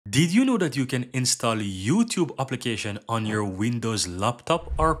Did you know that you can install YouTube application on your Windows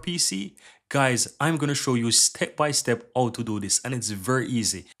laptop or PC? Guys, I'm going to show you step by step how to do this, and it's very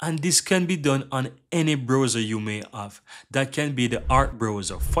easy. And this can be done on any browser you may have. That can be the Art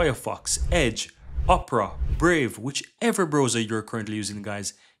browser, Firefox, Edge, Opera, Brave, whichever browser you're currently using,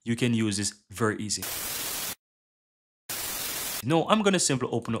 guys, you can use this very easy. No, I'm going to simply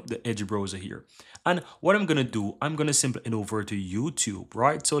open up the Edge browser here. And what I'm going to do, I'm going to simply head over to YouTube,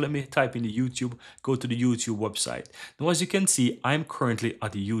 right? So let me type in the YouTube, go to the YouTube website. Now, as you can see, I'm currently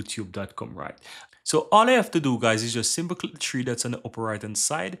at youtube.com, right? So all I have to do, guys, is just simply click the three that's on the upper right hand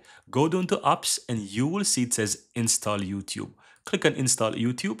side, go down to apps, and you will see it says install YouTube. Click on install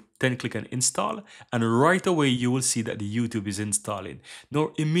YouTube, then click on install, and right away you will see that the YouTube is installing.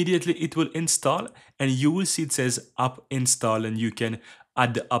 Now immediately it will install, and you will see it says app install, and you can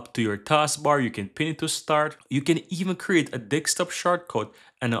add the app to your taskbar, you can pin it to start, you can even create a desktop shortcut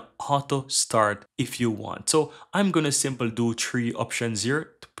and an auto start if you want. So I'm gonna simply do three options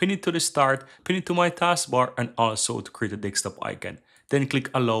here: to pin it to the start, pin it to my taskbar, and also to create a desktop icon. Then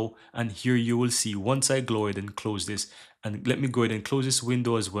click allow, and here you will see once I go ahead and close this, and let me go ahead and close this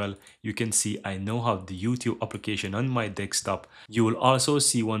window as well, you can see I now have the YouTube application on my desktop. You will also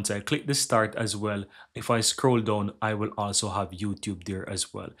see once I click the start as well, if I scroll down, I will also have YouTube there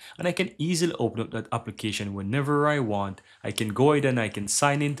as well. And I can easily open up that application whenever I want. I can go ahead and I can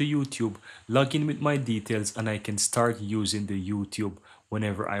sign into YouTube, log in with my details, and I can start using the YouTube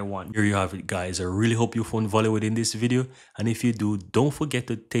whenever I want. Here you have it, guys. I really hope you found value within this video, and if you do, don't forget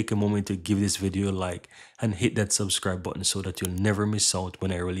to take a moment to give this video a like and hit that subscribe button so that you'll never miss out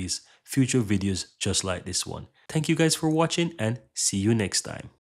when I release future videos just like this one. Thank you guys for watching, and see you next time.